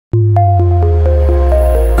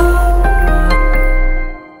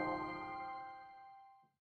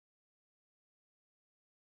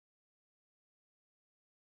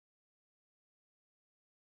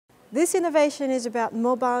This innovation is about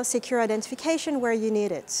mobile secure identification where you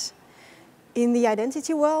need it. In the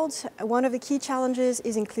identity world, one of the key challenges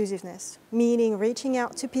is inclusiveness, meaning reaching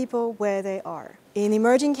out to people where they are. In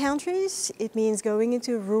emerging countries, it means going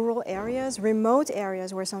into rural areas, remote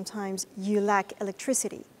areas where sometimes you lack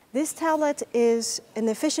electricity. This tablet is an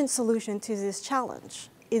efficient solution to this challenge.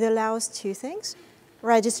 It allows two things: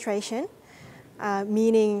 registration,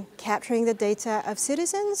 meaning capturing the data of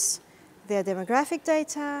citizens, their demographic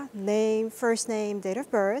data, name, first name, date of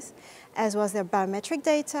birth, as well as their biometric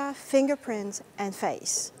data, fingerprint, and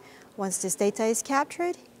face. Once this data is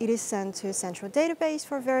captured, it is sent to a central database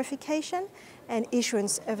for verification and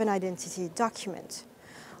issuance of an identity document.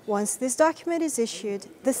 Once this document is issued,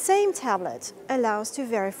 the same tablet allows to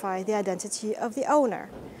verify the identity of the owner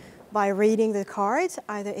by reading the card,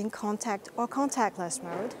 either in contact or contactless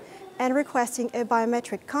mode, and requesting a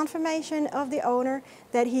biometric confirmation of the owner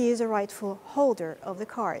that he is a rightful holder of the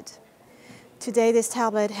card. Today, this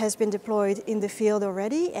tablet has been deployed in the field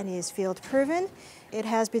already and is field proven. It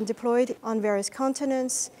has been deployed on various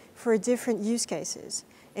continents for different use cases.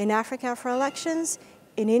 In Africa for elections,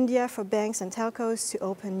 in India for banks and telcos to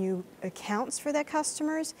open new accounts for their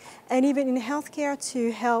customers, and even in healthcare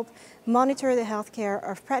to help monitor the healthcare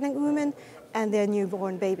of pregnant women and their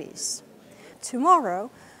newborn babies. Tomorrow,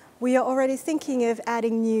 we are already thinking of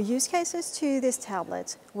adding new use cases to this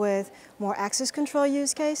tablet with more access control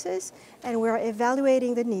use cases, and we're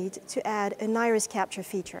evaluating the need to add an iris capture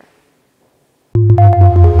feature.